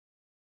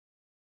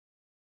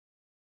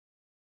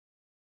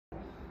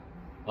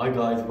Hi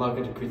guys,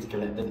 welcome to Chris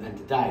Collected, and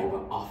today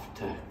we're off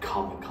to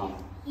Comic Con.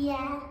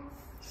 Yeah.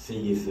 See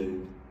you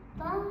soon.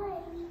 Bye.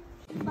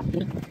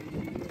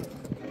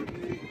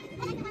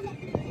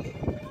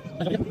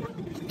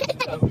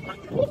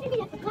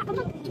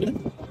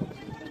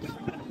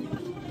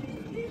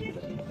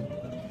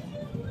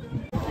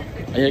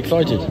 Are you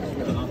excited?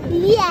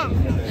 Yeah.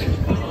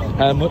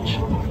 How much?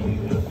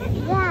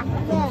 That.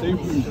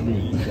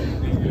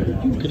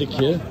 Look at the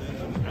queue.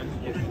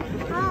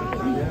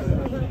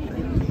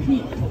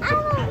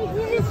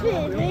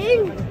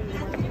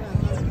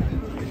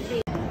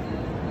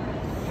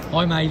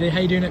 Hi Maisie, how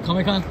you doing at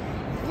Comic Con?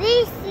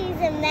 This is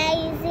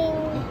amazing. Do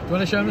you want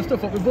to show them the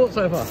stuff what we bought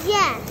so far?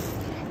 Yeah.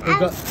 We've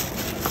got...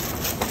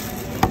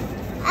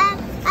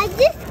 I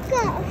just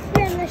got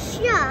from a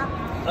shop.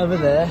 over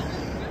there.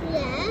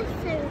 Yeah,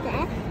 over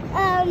there.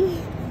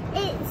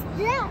 It's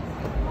that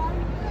one.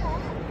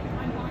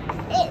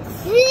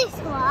 It's this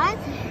one.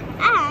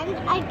 And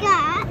I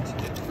got,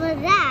 for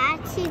that,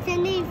 it's a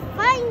new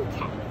phone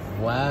case.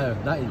 Wow,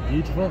 that is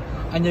beautiful.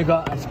 And you've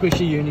got a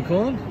squishy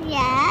unicorn.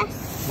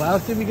 Yes. What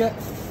else did we get?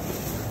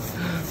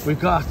 We've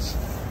got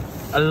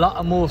a lot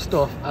of more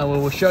stuff, and we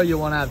will show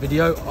you on our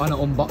video on an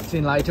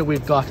unboxing later.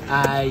 We've got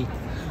a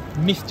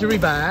mystery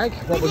bag,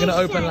 what we're going to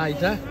open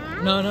later.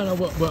 No,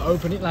 we'll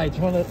open it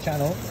later on the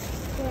channel.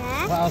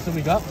 Yeah. What else have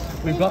we got?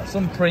 We've got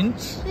some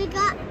prints. We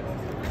got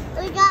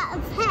a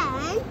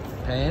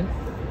pen.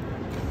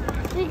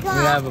 We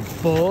have a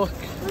book.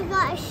 We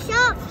got a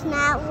shop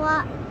now.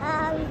 What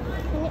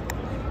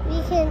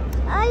you can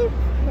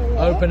open it.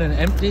 Open and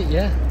empty,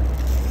 yeah.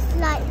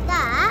 Like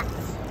that.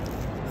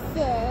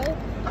 See,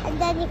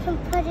 and then you can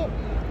put it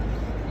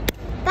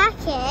back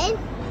in,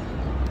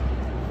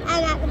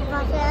 and at the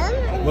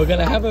bottom. We're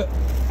gonna have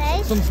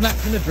some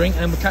snacks and a drink,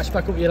 and we'll catch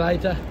back up with you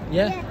later.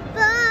 Yeah.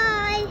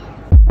 Bye.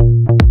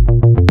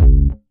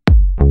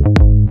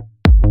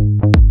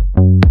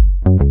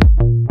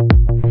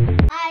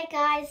 Hi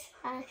guys,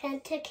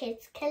 welcome to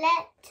Kids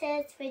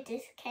Collectors. We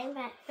just came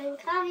back from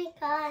Comic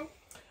Con.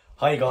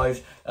 Hi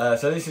guys,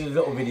 so this is a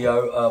little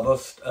video of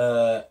us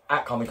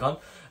at Comic Con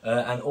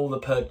and all the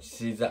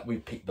purchases that we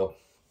picked up.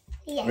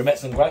 Yes. We met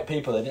some great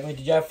people there, didn't we?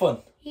 Did you have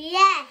fun?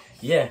 Yes.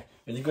 Yeah,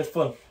 really good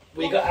fun.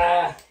 We got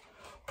our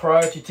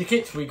priority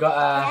tickets, we got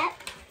our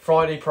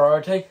Friday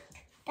priority.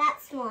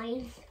 That's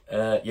mine.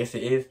 Yes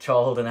it is,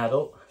 child and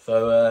adult.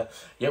 So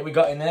yeah, we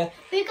got in there.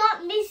 We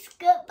got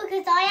biscuit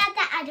because I had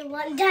the adult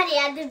one, Daddy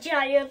had the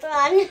giant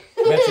one.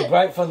 We had some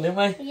great fun, didn't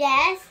we?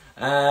 Yes.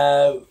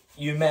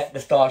 You met the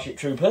Starship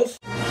Troopers.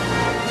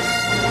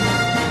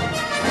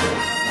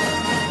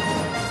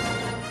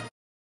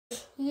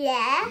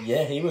 Yeah.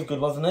 Yeah, he was good,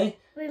 wasn't he?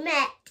 We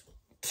met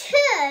 2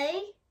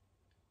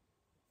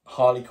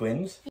 Harley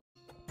Quinns.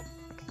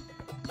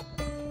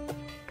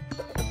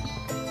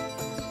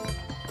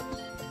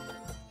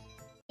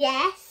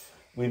 Yes.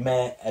 We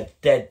met a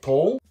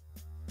Deadpool.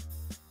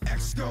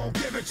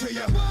 Give it to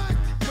you.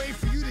 Wait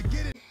for you to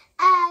get it.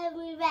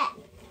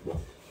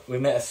 We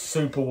met a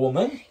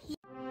Superwoman.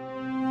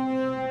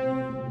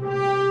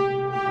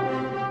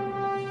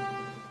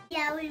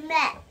 Yeah, we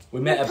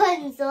met a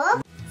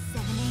Rapunzel.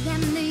 7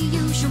 a.m. the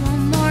usual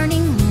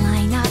morning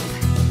lineup.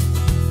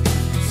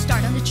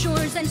 Start on the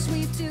chores and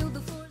sweep to the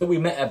floor. We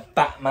met a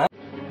Batman.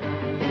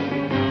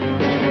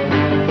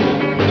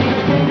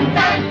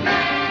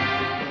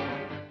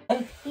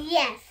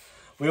 Yes.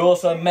 We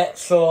also met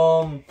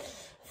some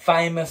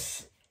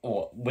famous,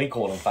 or we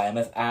call them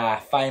famous,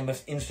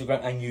 famous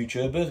Instagram and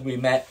YouTubers. We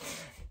met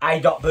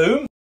Adot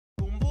Boom.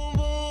 Boom, boom,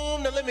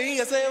 boom. Now let me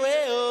hear say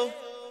well.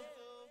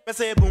 I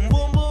say boom,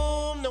 boom,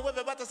 boom. Now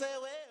everybody to say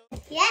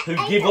well. Yeah. Who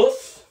give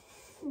us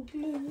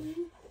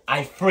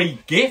a free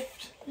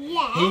gift.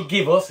 Yeah. He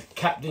give us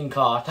Captain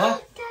Carter.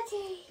 Oh,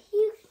 Daddy,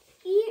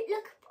 you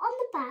look on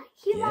the back.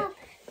 You have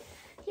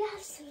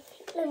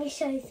something. Let me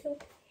show you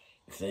something.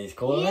 See, he's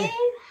calling me.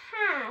 You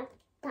have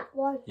that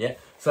one. Yeah.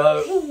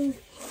 So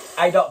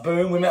Adot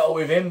Boom, we met up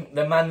with him,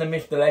 the man, the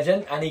myth, the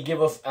legend, and he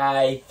give us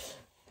a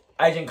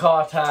Agent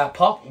Carter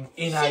pop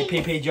in a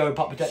Ppjoes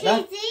pop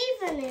protector. She's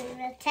even in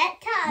the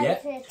protector.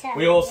 Yeah.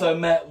 We also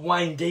met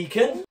Wayne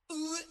Deacon.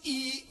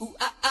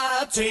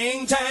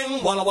 Ting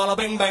tang, walla walla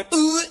bing bang.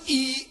 Ooh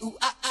ee ooh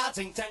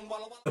ting tang,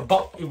 walla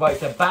walla.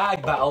 It's a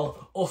bag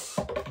battle, us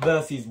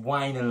versus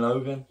Wayne and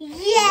Logan.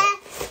 Yeah.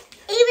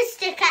 He was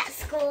stuck at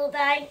school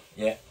though.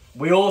 Yeah.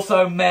 We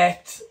also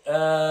met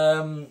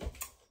Dan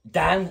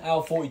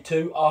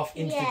L42 off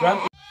Instagram.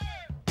 Yeah.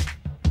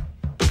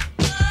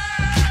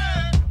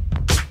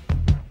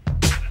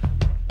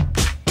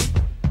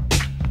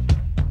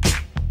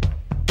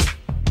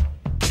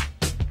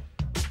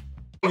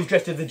 He was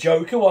dressed as the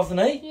Joker, wasn't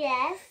he?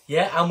 Yes.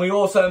 Yeah, and we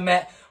also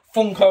met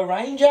Funko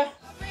Ranger.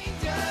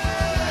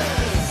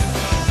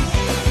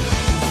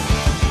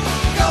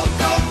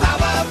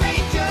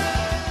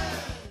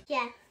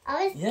 Yeah,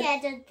 I was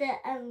scared of the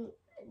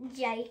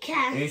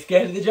Joker. Were you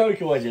scared of the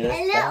Joker, was you? A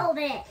little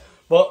bit.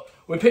 But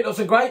we picked up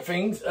some great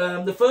things.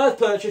 The first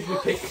purchase we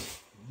picked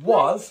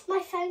was... My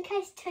phone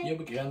case too. Yeah,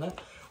 we can go there.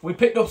 we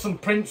picked up some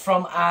prints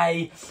from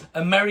a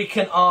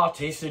American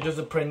artist who does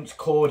a print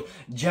called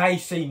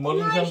J.C.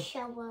 Mulligan. Can I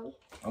show them?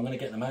 I'm going to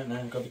get them out now.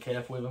 I've got to be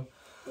careful with them.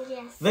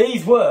 Yes.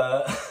 These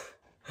were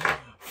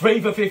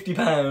 3 for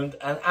 £50,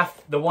 and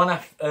the one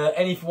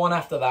any one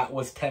after that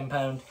was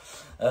 £10.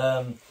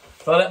 So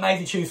I let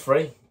Maisie choose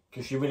 3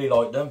 because she really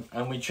liked them,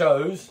 and we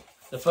chose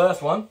the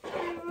first one,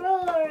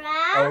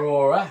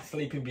 Aurora,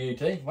 Sleeping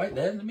Beauty. Wait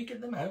there, let me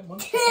get them out.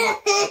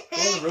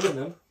 Don't ruin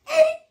them.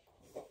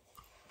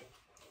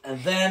 And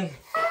then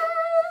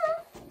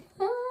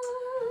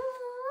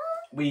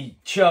we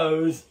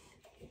chose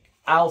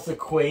Elsa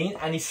Queen,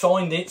 and he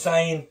signed it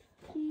saying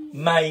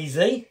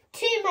Maisie.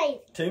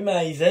 To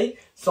Maisie,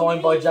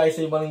 signed by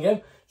J.C.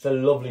 Mulligan. It's a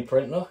lovely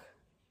print, look.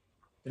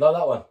 You like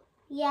that one?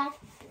 Yeah.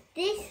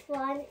 This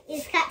one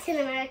is Captain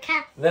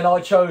America. Then I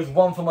chose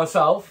one for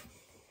myself.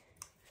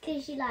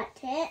 Because you liked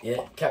it.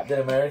 Yeah, Captain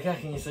America.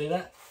 Can you see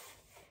that?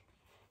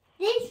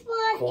 This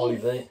one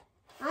Quality.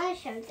 I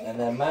showed it. And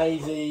then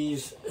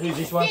Maisie's. Who's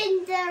this one?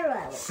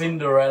 Cinderella.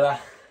 Cinderella.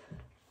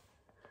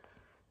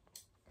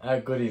 How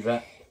good is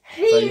that?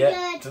 Really So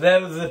yeah, good. so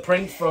there was the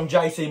prints from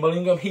J.C.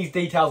 Mulligan. His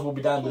details will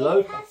be down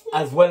below,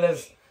 as well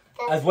as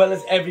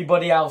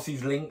everybody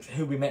else's links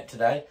who we met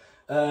today.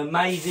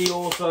 Maisie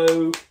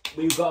also,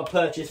 we've got a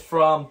purchase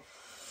from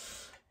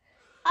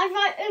I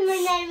wrote in my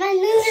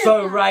name.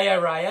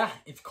 Sorayraya,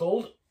 it's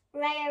called.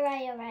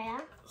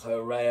 Raya.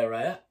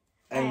 Sorayraya.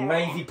 And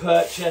Maisie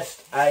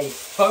purchased a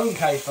phone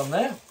case from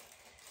there.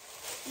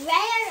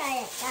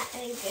 Raya. That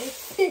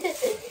movie.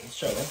 Let's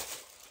show them.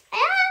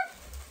 Yeah.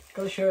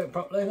 Got to show it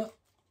properly, look.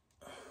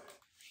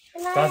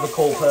 That's a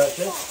cool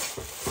purchase.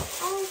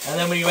 And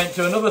then we went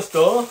to another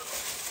store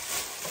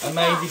and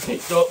Maisie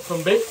picked up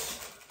some bits.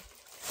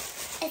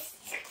 It's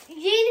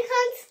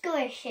unicorn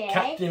squishy.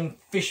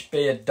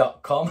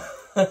 CaptainFishbeard.com.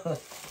 I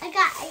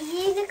got a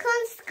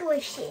unicorn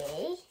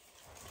squishy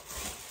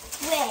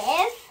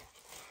with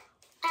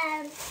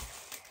a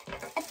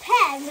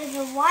pen with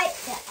a white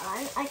bit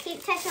on. I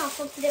keep taking off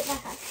and put it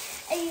back on.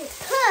 And you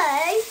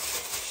could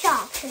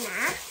sharpen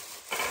that.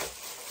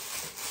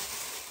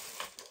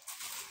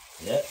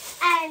 Yeah.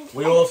 And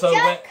We also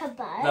went.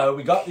 chocobo. No,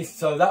 we got this.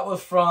 So that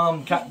was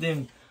from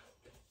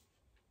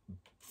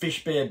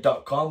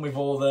CaptainFishbeard.com with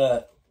all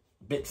the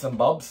bits and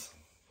bobs.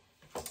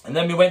 And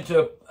then we went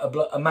to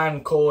a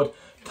man called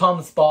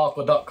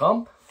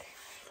TomSparkle.com,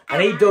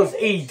 and he does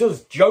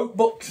joke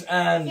books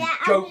and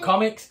joke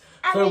comics.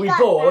 So we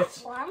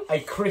bought a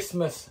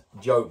Christmas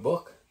joke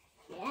book.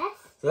 Yes.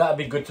 So that'd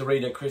be good to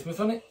read at Christmas,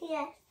 wouldn't it?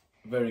 Yes.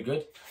 Very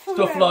good.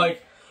 Stuff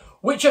like,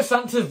 which of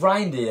Santa's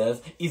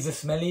reindeers is the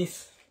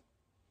smelliest?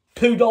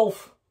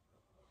 Pudolf.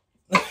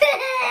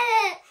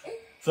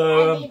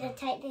 So I need to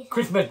take this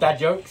Christmas dad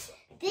jokes.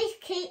 This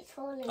keeps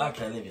falling.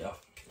 Okay, leave it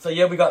off. So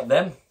yeah, we got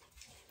them.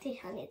 This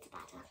one needs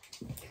bad one.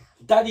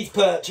 Daddy's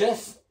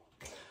purchase.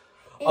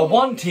 I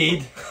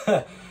wanted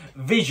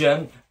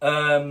Vision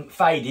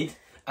faded,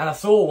 and I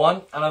saw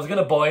one, and I was going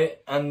to buy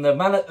it, and the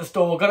man at the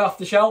store got off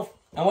the shelf,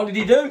 and what did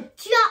he do?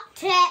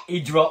 Dropped it.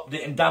 He dropped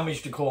it and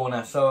damaged the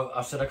corner, so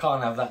I said I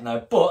can't have that now.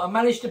 But I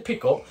managed to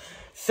pick up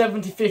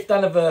 75th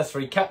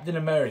anniversary Captain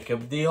America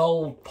with the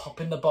old Pop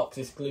in the Box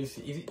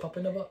exclusive. Is it Pop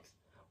in the Box?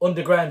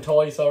 Underground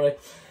toy, sorry.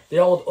 The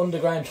old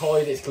Underground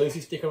toy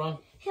exclusive sticker on.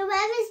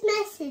 Whoever's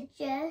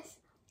messages,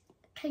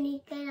 can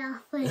you get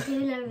off? We're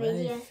doing a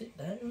video. Hey, sit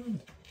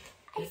down.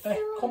 Get back.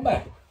 Come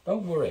back.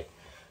 Don't worry.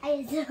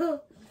 I saw.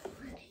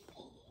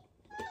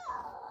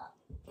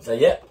 So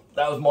yeah,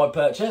 that was my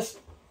purchase.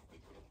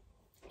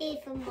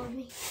 Even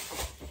mommy.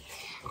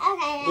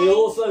 Okay. We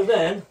also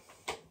then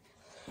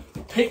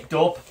picked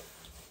up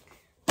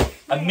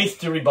a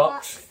mystery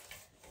box.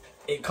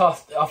 It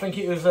cost, I think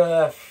it was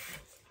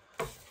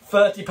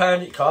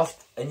 £30 it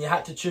cost, and you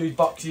had to choose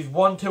boxes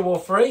 1, 2 or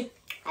 3.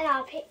 And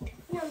I picked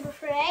number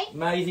 3.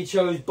 Maisie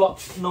chose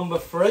box number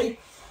 3.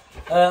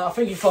 I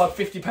think it's like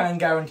 £50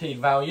 guaranteed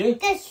value.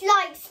 There's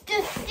like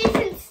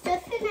different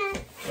stuff in there.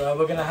 So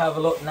we're going to have a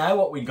look now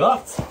what we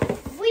got.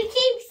 We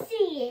keep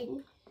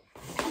seeing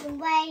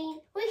Wayne.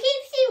 We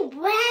keep seeing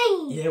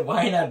Wayne. Yeah,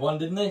 Wayne had one,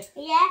 didn't he?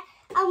 Yeah,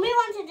 and we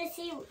wanted to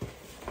see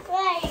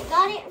where he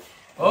got it.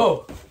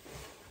 Oh.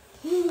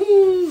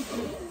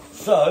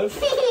 So,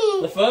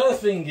 the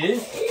first thing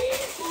is,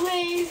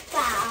 we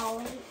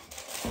found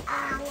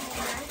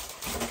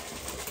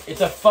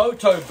it's a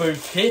photo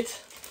booth kit.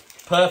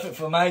 Perfect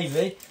for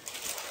Maisie.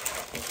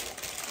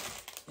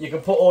 You can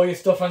put all your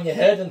stuff on your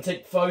head and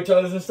take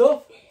photos and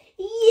stuff.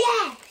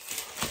 Yes.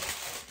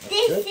 That's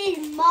this good. is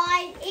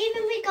mine.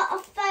 Even we got a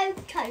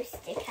photo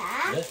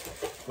sticker.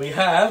 Yes. We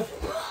have,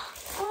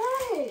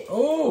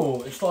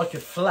 Oh. it's like a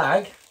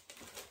flag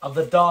of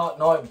the Dark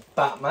Knight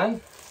Batman.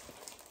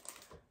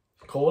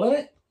 Cool, isn't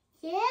it?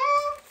 Yeah.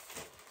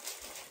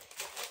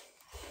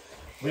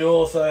 We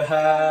also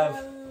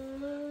have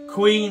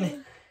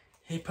Queen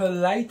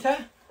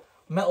Hippolyta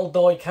metal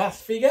die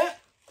cast figure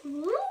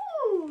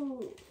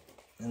Ooh.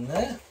 in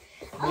there.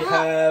 We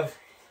have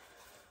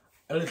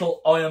a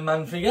little Iron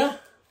Man figure.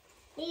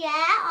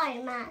 Yeah,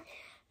 Iron Man.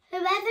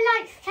 Whoever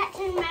likes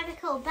Captain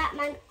America or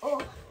Batman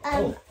or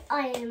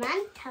Iron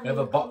Man. We have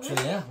a box in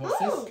here. What's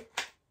this?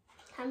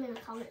 Tell me in the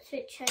comments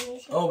which one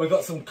is. Oh, we've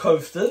got some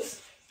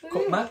coasters,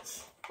 cup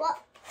mats. What?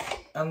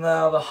 And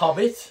now the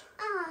Hobbit.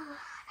 Oh,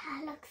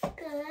 that looks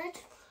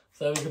good.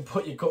 So we can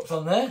put your cups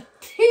on there.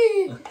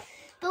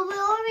 But we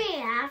already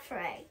have 3.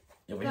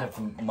 Yeah, we have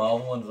some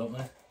Marvel ones, don't we?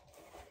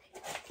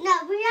 No,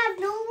 we have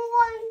normal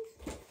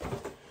ones.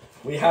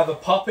 We have a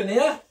pop in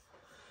here.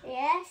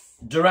 Yes.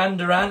 Duran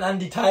Duran,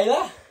 Andy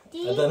Taylor.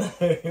 I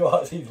don't know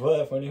what he's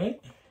worth or anything.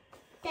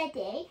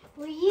 Daddy,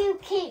 will you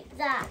keep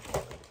that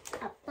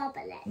a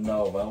bobblehead?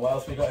 No, well, what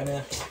else we got in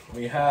here?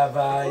 We have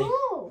a...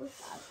 Ooh,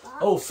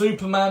 Oh,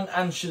 Superman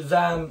and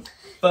Shazam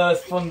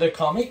First Thunder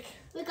comic.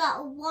 we got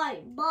a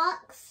white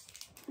box,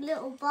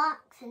 little box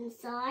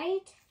inside.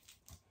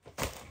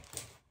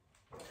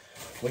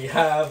 We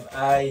have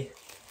a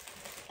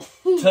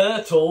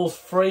Turtles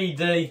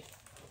 3D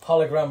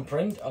hologram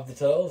print of the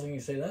Turtles. Can you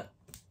see that?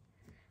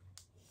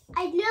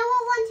 I know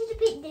I wanted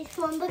to pick this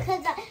one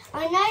because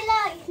I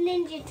know like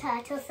Ninja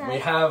Turtles. So We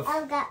have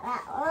I'll get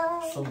that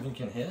one. something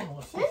in here.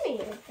 What's this? Let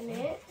me open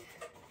it.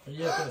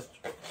 Yeah, first.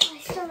 I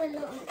saw a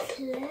little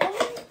clue.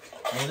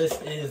 Well,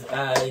 this is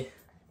a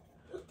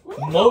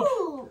mug.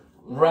 Ooh.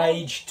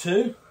 Rage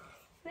 2.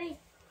 Wait,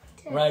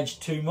 Rage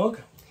 2 mug.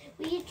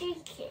 will you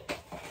drink it?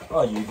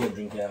 Oh, you can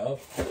drink it out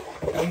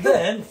of. And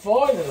then,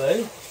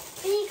 finally,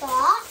 We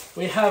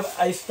we have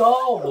a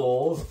Star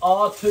Wars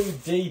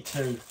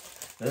R2-D2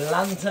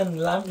 lantern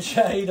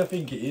lampshade, I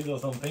think it is, or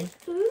something.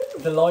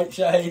 The light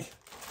shade.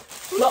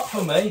 Not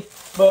for me,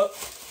 but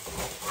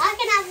I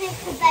can have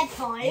this for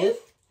bedtime.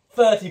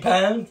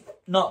 £30.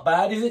 Not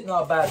bad, is it?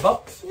 Not a bad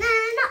box. No,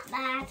 not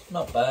bad.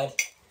 Not bad.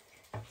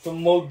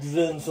 Some mugs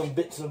and some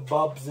bits and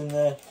bobs in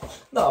there.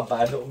 Not a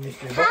bad little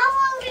mystery box. How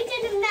are we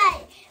going to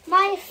make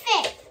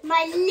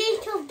my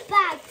little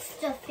bag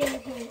stuff in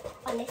here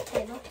on this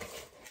table?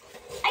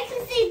 I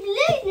can see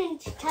blue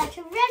Ninja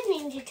Turtle, red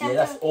Ninja Turtle. Yeah,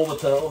 that's all the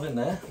turtles in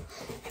there.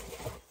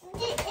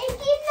 If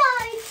you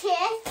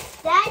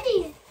notice,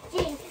 Daddy's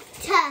doing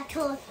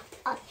turtles.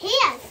 Oh, he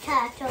has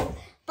turtles,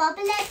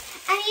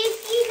 bobblets, and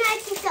if you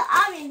notice the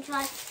orange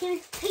one, he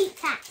was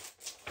Peter.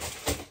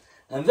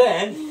 And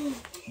then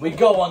we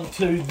go on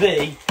to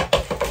the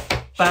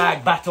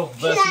bag battle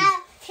versus...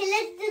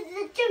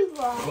 the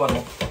jumbo. Go on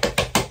then.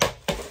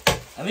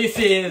 And this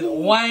is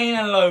Wayne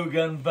and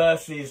Logan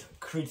versus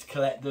Chris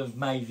Collector's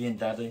Maisie and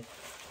Daddy.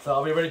 So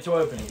are we ready to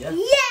open it, yeah?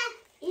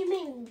 Yeah! You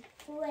mean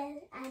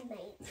Will and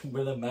Maisie?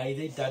 Will and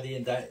Maisie, Daddy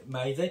and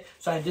Maisie.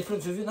 Same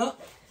difference, is it not?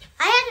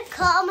 I had a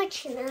cut on my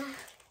chin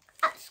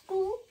at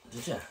school.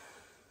 Did you?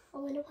 I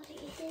wonder what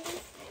it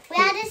is. We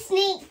had a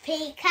sneak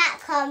peek at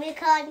Comic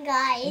Con,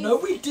 guys. No,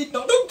 we did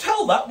not. Don't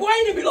tell that.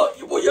 Wayne would be like,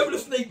 what are you having a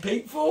sneak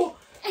peek for?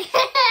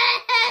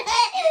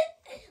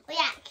 We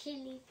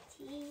actually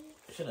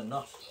did. Should have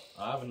not.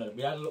 I haven't.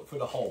 We had to look through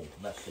the hole.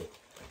 And that's it.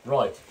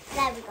 Right.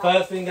 There we go.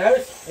 First thing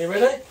goes. Are you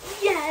ready?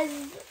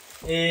 Yes.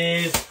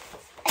 Is...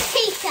 A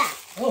t-shirt.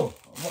 Oh,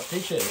 what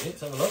t-shirt is it?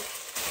 Let's have a look.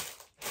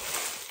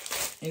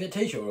 Is it a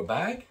t-shirt or a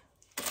bag?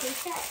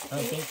 T-shirt. I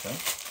don't think so.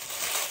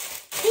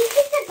 Think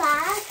it's a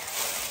bag.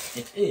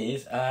 It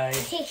is a...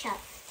 T-shirt.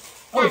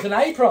 Oh, it's an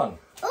apron.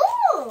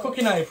 Ooh.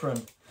 Cooking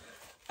apron.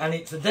 And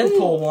it's a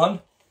Deadpool one.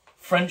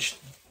 French...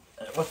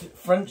 what's it?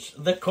 French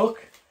the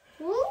cook.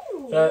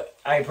 Ooh. So,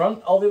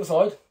 apron. Hold the other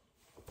side.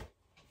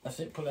 That's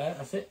it. Pull it out.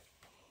 That's it.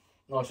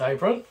 Nice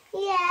apron.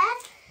 Yeah.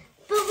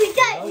 But we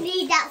don't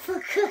need that for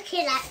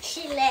cooking,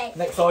 actually.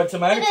 Next side to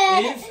mount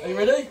is... Are you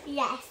ready?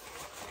 Yes.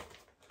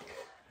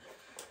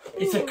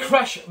 It's a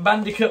Crash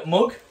Bandicoot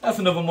mug. That's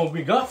another mug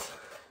we got.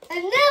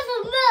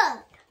 Another mug.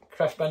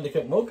 Crash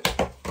Bandicoot mug.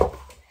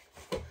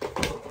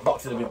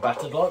 Box is a bit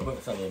battered like, but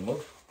it's only a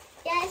mug.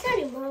 Yeah, it's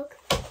only a mug.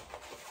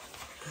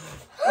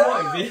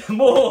 What is it?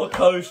 More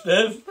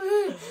coasters.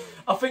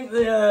 I think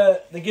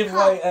the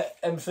giveaway at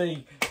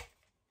MC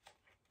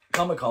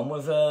Comic Con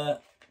was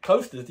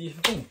coasters. Do you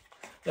think?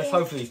 Let's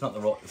hopefully it's not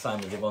the same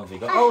as the ones we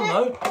got. Oh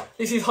no,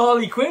 this is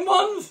Harley Quinn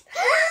ones.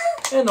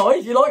 They're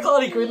nice. You like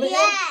Harley Quinn?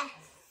 Yeah.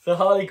 So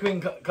Harley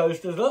Quinn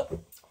coasters. Look.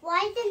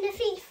 Why didn't the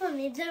feet for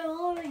me? They're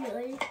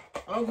Oreos.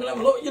 I'm gonna have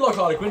a look. You like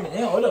Harley Quinn?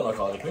 Yeah, I don't like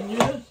Harley Quinn. You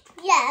do?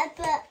 Yeah,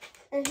 but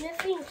there's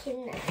nothing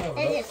in there. Oh,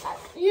 There's just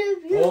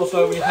like,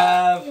 Also, we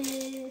have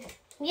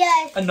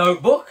yes, a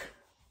notebook.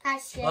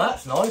 that's it. Well,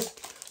 that's nice.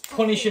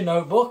 Punisher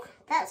notebook.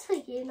 That's for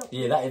you, not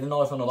Yeah, that is a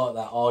nice one. I like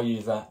that. I'll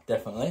use that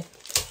definitely.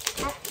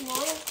 that's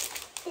mine.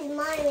 It's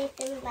mine with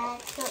the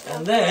bag.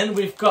 And then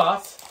we've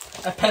got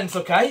a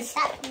pencil case.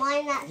 That's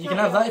mine. That's You can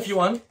have that if you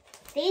want.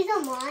 These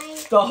are mine.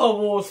 Star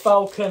Wars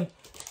Falcon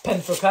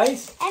pencil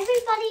case.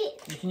 Everybody.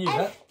 You can use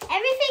that.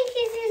 Everything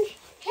is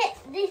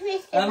in this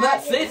Mr. And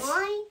bag that's is it.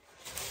 Mine.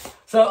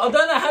 So I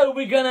don't know how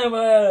we're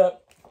gonna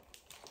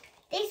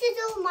This is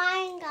all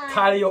mine, guys.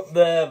 tally up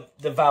the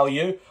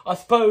value. I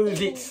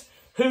suppose it's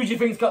who do you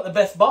think's got the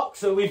best box?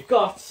 So we've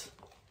got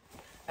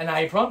an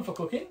apron for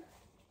cooking.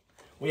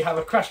 We have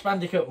a Crash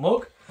Bandicoot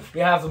mug. We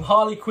have some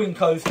Harley Quinn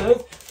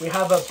coasters. We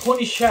have a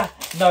Punisher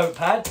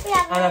notepad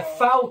and a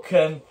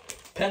Falcon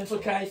pencil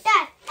case.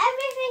 Dad,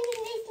 everything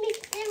in this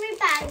mystery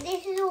bag and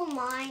this is all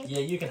mine. Yeah,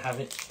 you can have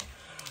it.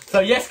 So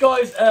yes,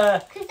 guys.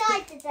 Because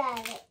I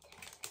deserve it.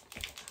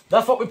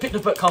 That's what we picked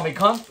up at Comic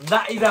Con.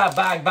 That is our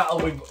bag battle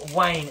with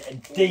Wayne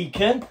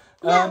Deacon.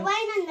 No,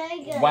 Wayne and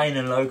Logan. Wayne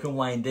and Logan,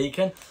 Wayne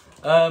Deacon.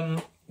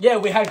 Yeah,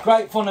 we had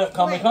great fun at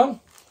Comic Con.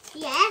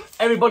 Yeah.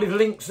 Everybody's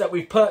links that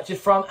we've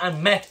purchased from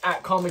and met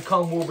at Comic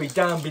Con will be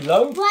down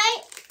below.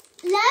 Wait,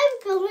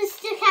 Logan was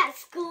stuck at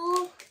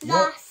school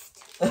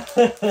last.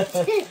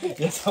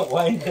 Yes, what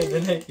Wayne did,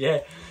 didn't he? Yeah.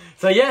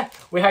 So yeah,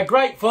 we had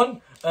great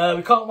fun.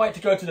 We can't wait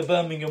to go to the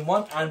Birmingham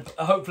one and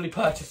hopefully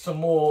purchase some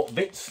more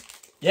bits.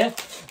 Yeah.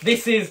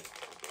 This is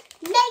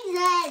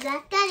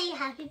Daddy,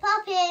 happy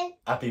popping.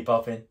 Happy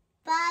Popping.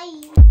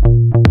 Bye.